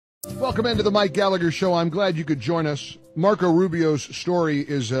Welcome into the Mike Gallagher Show. I'm glad you could join us. Marco Rubio's story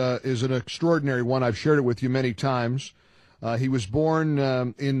is an extraordinary one. I've shared it with you many times. He was born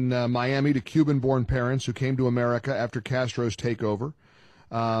in Miami to Cuban-born parents who came to America after Castro's takeover.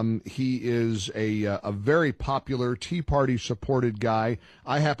 He is a very popular Tea Party-supported guy.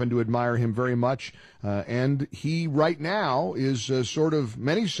 I happen to admire him very much. And he right now is sort of,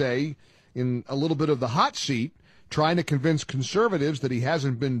 many say, in a little bit of the hot seat, trying to convince conservatives that he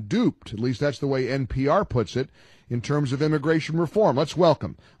hasn't been duped. At least that's the way NPR puts it in terms of immigration reform. Let's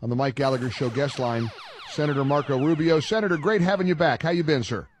welcome on the Mike Gallagher Show guest line, Senator Marco Rubio. Senator, great having you back. How you been,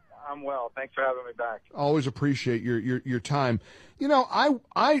 sir? I'm well. Thanks for having me back. Always appreciate your time. You know, I'm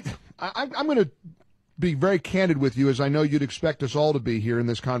going to be very candid with you, as I know you'd expect us all to be here in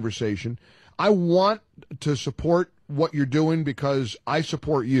this conversation. I want to support what you're doing because I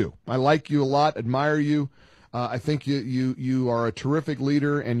support you. I like you a lot, admire you. I think you are a terrific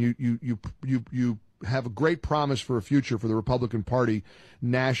leader, and you have a great promise for a future for the Republican Party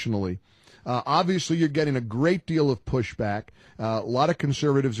nationally. Obviously, you're getting a great deal of pushback. A lot of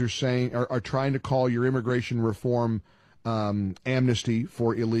conservatives are trying to call your immigration reform amnesty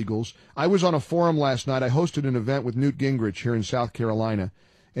for illegals. I was on a forum last night. I hosted an event with Newt Gingrich here in South Carolina,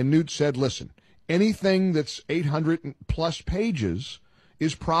 and Newt said, "Listen, anything that's 800 plus pages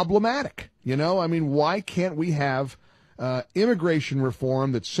is problematic. You know, I mean, why can't we have immigration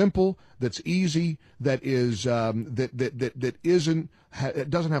reform that's simple, that's easy, that is doesn't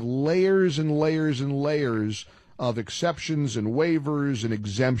have layers and layers and layers of exceptions and waivers and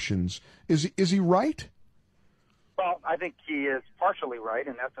exemptions?" Is he right? Well, I think he is partially right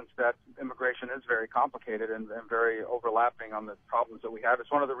in essence that immigration is very complicated and very overlapping on the problems that we have.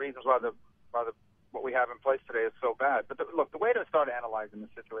 It's one of the reasons why what we have in place today is so bad. But look, the way to start analyzing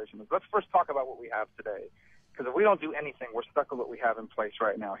the situation is let's first talk about what we have today. Because if we don't do anything, we're stuck with what we have in place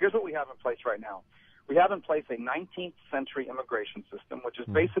right now. Here's what we have in place right now. We have in place a 19th century immigration system, which is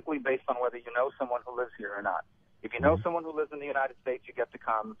basically based on whether you know someone who lives here or not. If you know someone who lives in the United States, you get to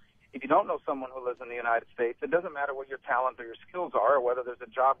come. If you don't know someone who lives in the United States, it doesn't matter what your talent or your skills are or whether there's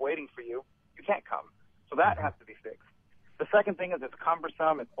a job waiting for you, you can't come. So that has to be fixed. The second thing is it's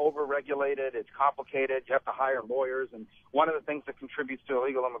cumbersome, it's over-regulated, it's complicated, you have to hire lawyers, and one of the things that contributes to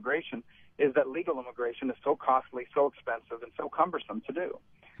illegal immigration is that legal immigration is so costly, so expensive, and so cumbersome to do.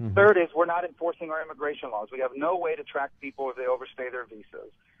 Third is we're not enforcing our immigration laws. We have no way to track people if they overstay their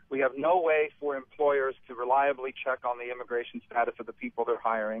visas. We have no way for employers to reliably check on the immigration status of the people they're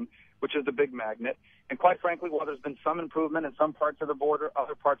hiring, which is the big magnet. And quite frankly, while there's been some improvement in some parts of the border,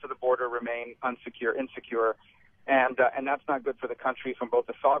 other parts of the border remain insecure. And that's not good for the country from both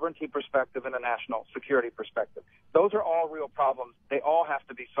a sovereignty perspective and a national security perspective. Those are all real problems. They all have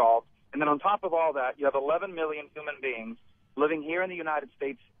to be solved. And then on top of all that, you have 11 million human beings living here in the United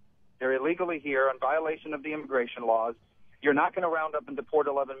States. They're illegally here in violation of the immigration laws. You're not going to round up and deport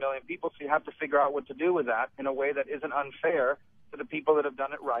 11 million people, so you have to figure out what to do with that in a way that isn't unfair to the people that have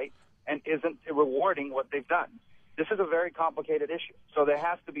done it right and isn't rewarding what they've done. This is a very complicated issue, so they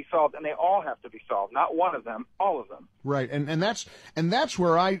have to be solved, and they all have to be solved. Not one of them, all of them. Right, and that's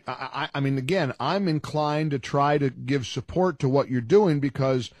where I mean, again, I'm inclined to try to give support to what you're doing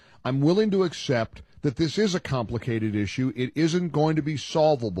because I'm willing to accept that this is a complicated issue. It isn't going to be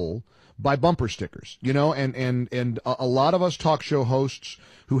solvable by bumper stickers, you know, and a lot of us talk show hosts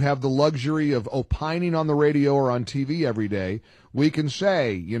who have the luxury of opining on the radio or on TV every day, we can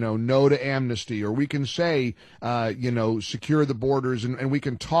say, you know, no to amnesty, or we can say, secure the borders, and we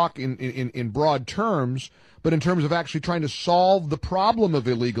can talk in broad terms. But in terms of actually trying to solve the problem of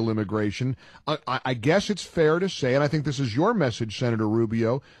illegal immigration, I guess it's fair to say, and I think this is your message, Senator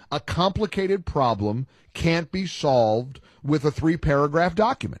Rubio, a complicated problem can't be solved with a 3-paragraph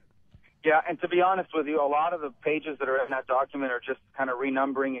document. Yeah, and to be honest with you, a lot of the pages that are in that document are just kind of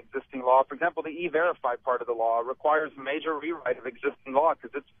renumbering existing law. For example, the E-Verify part of the law requires a major rewrite of existing law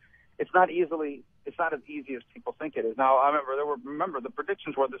because it's not as easy as people think it is. Now, I remember the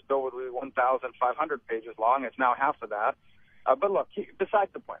predictions were this bill would be 1,500 pages long. It's now half of that. But look,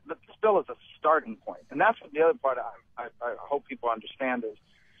 besides the point, this bill is a starting point, and that's what the other part I hope people understand is.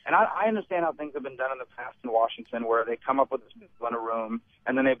 And I understand how things have been done in the past in Washington, where they come up with this bill in a room,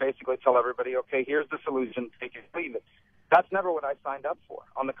 and then they basically tell everybody, okay, here's the solution, take it, leave it. That's never what I signed up for.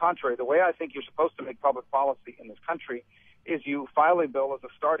 On the contrary, the way I think you're supposed to make public policy in this country is you file a bill as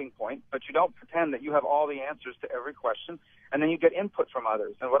a starting point, but you don't pretend that you have all the answers to every question, and then you get input from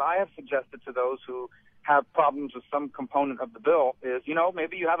others. And what I have suggested to those who have problems with some component of the bill is,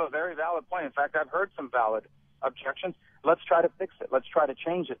 maybe you have a very valid point. In fact, I've heard some valid objections. Let's try to fix it. Let's try to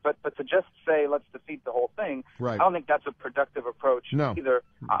change it. But to just say let's defeat the whole thing, right. I don't think that's a productive approach no. either.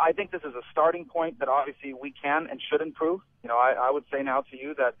 I think this is a starting point that obviously we can and should improve. You know, I would say now to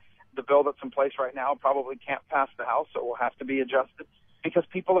you that the bill that's in place right now probably can't pass the House, so it will have to be adjusted because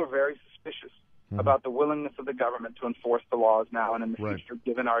people are very suspicious about the willingness of the government to enforce the laws now and in the future,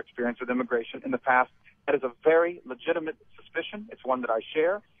 given our experience with immigration in the past. That is a very legitimate suspicion. It's one that I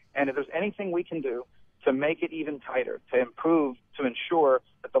share. And if there's anything we can do to make it even tighter, to improve, to ensure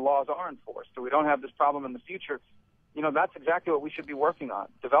that the laws are enforced, so we don't have this problem in the future, you know, that's exactly what we should be working on,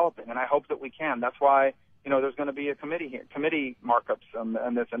 developing. And I hope that we can. That's why, you know, there's going to be a committee markups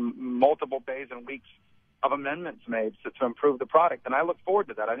and there's multiple days and weeks of amendments made to improve the product. And I look forward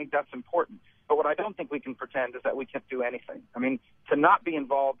to that. I think that's important. But what I don't think we can pretend is that we can't do anything. I mean, to not be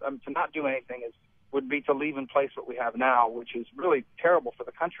involved, to not do anything would be to leave in place what we have now, which is really terrible for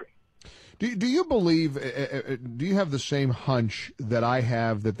the country. Do you believe, do you have the same hunch that I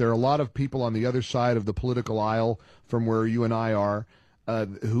have, that there are a lot of people on the other side of the political aisle from where you and I are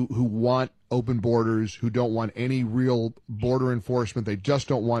who want open borders, who don't want any real border enforcement? They just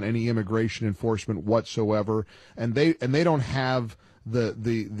don't want any immigration enforcement whatsoever, and they don't have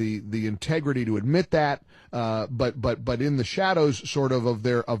the integrity to admit that, but in the shadows sort of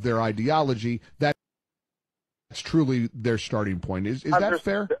their ideology, that's truly their starting point. Is that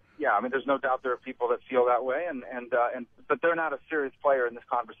fair? Yeah, I mean, there's no doubt there are people that feel that way, but they're not a serious player in this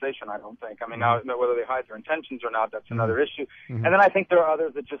conversation, I don't think. I mean, now whether they hide their intentions or not, that's another issue. And then I think there are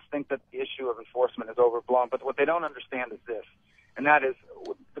others that just think that the issue of enforcement is overblown. But what they don't understand is this, and that is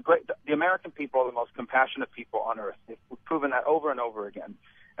the American people are the most compassionate people on earth. We've proven that over and over again.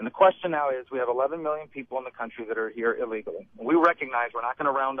 And the question now is, we have 11 million people in the country that are here illegally. We recognize we're not going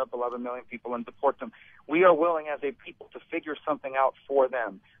to round up 11 million people and deport them. We are willing as a people to figure something out for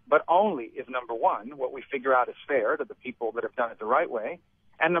them, but only if, number one, what we figure out is fair to the people that have done it the right way,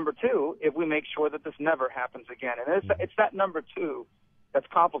 and number two, if we make sure that this never happens again. And it's that number two that's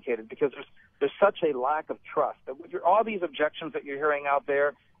complicated, because there's such a lack of trust. All these objections that you're hearing out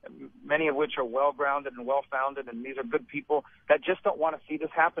there, many of which are well-grounded and well-founded, and these are good people that just don't want to see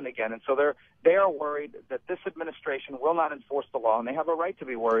this happen again. And so they are worried that this administration will not enforce the law, and they have a right to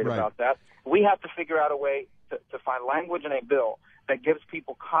be worried about that. We have to figure out a way to find language in a bill that gives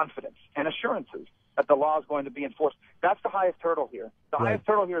people confidence and assurances that the law is going to be enforced. That's the highest hurdle here. The highest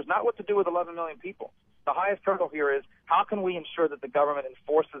hurdle here is not what to do with 11 million people. The highest hurdle here is how can we ensure that the government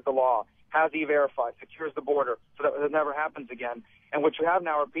enforces the law, has E-Verify, secures the border so that it never happens again. And what you have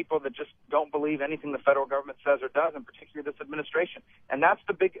now are people that just don't believe anything the federal government says or does, and particularly this administration. And that's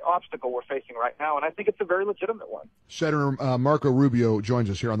the big obstacle we're facing right now, and I think it's a very legitimate one. Senator Marco Rubio joins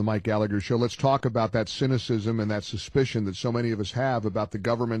us here on the Mike Gallagher Show. Let's talk about that cynicism and that suspicion that so many of us have about the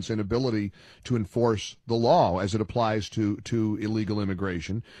government's inability to enforce the law as it applies to illegal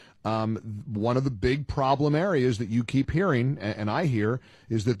immigration. One of the big problem areas that you keep hearing, and I hear,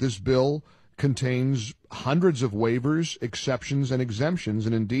 is that this bill contains hundreds of waivers, exceptions, and exemptions.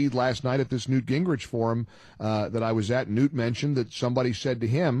 And indeed, last night at this Newt Gingrich forum that I was at, Newt mentioned that somebody said to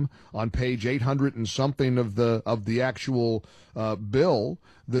him on page 800 and something of the actual bill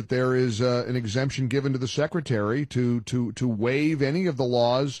that there is an exemption given to the secretary to waive any of the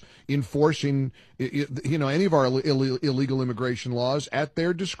laws enforcing any of our illegal immigration laws at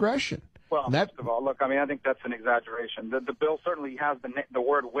their discretion. Well, first of all, look, I mean, I think that's an exaggeration. The bill certainly has the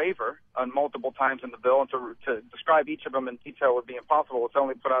word waiver multiple times in the bill, and to describe each of them in detail would be impossible. It's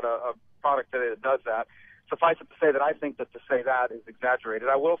only put out a product that does that. Suffice it to say that I think that to say that is exaggerated.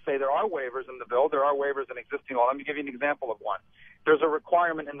 I will say there are waivers in the bill. There are waivers in existing law. Let me give you an example of one. There's a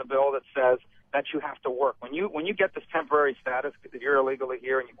requirement in the bill that says that you have to work. When you get this temporary status, if you're illegally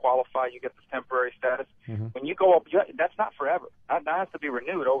here and you qualify, you get this temporary status. When you go up, that's not forever. That has to be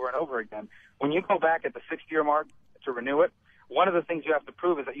renewed over and over again. When you go back at the 6th-year mark to renew it, one of the things you have to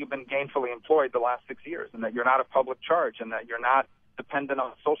prove is that you've been gainfully employed the last 6 years, and that you're not a public charge, and that you're not dependent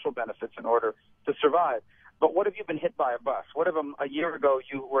on social benefits in order to survive. But what if you've been hit by a bus? What if a year ago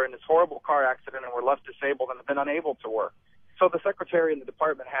you were in this horrible car accident and were left disabled and have been unable to work? So the secretary and the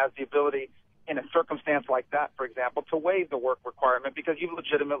department has the ability, in a circumstance like that, for example, to waive the work requirement because you've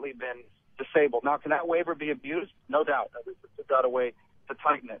legitimately been disabled. Now, can that waiver be abused? No doubt. They've got a way to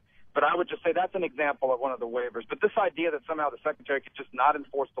tighten it. But I would just say that's an example of one of the waivers. But this idea that somehow the secretary could just not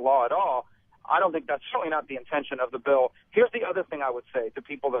enforce the law at all, I don't think that's certainly not the intention of the bill. Here's the other thing I would say to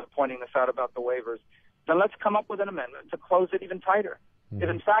people that are pointing this out about the waivers. Then let's come up with an amendment to close it even tighter. If,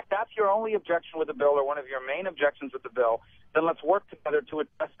 in fact, that's your only objection with the bill or one of your main objections with the bill, then let's work together to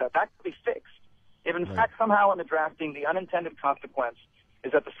address that. That could be fixed. If, in fact, somehow in the drafting, the unintended consequence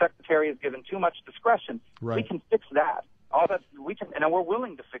is that the Secretary is given too much discretion. Right. We can fix that. All that we can, and we're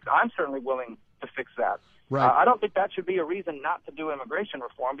willing to fix. I'm certainly willing to fix that. Right. I don't think that should be a reason not to do immigration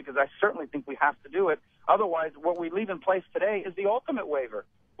reform, because I certainly think we have to do it. Otherwise, what we leave in place today is the ultimate waiver.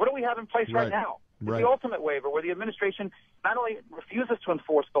 What do we have in place right now? It's the ultimate waiver, where the administration not only refuses to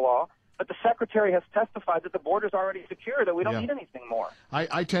enforce the law, but the Secretary has testified that the border's already secure, that we don't need anything more.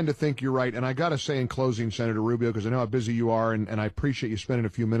 I tend to think you're right. And I got to say in closing, Senator Rubio, because I know how busy you are, and I appreciate you spending a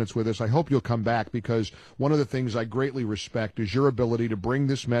few minutes with us. I hope you'll come back, because one of the things I greatly respect is your ability to bring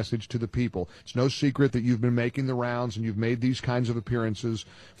this message to the people. It's no secret that you've been making the rounds and you've made these kinds of appearances.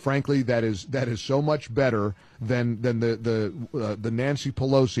 Frankly, that is so much better than the Nancy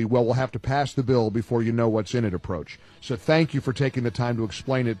Pelosi, well, we'll have to pass the bill before you know what's in it approach. So thank you for taking the time to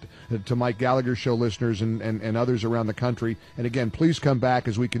explain it to Mike Gallagher Show listeners and others around the country. And again, please come back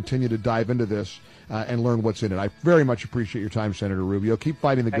as we continue to dive into this and learn what's in it. I very much appreciate your time, Senator Rubio. Keep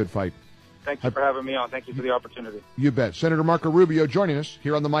fighting the good fight. Thank you for having me on. Thank you for the opportunity. You bet. Senator Marco Rubio joining us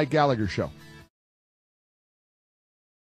here on the Mike Gallagher Show.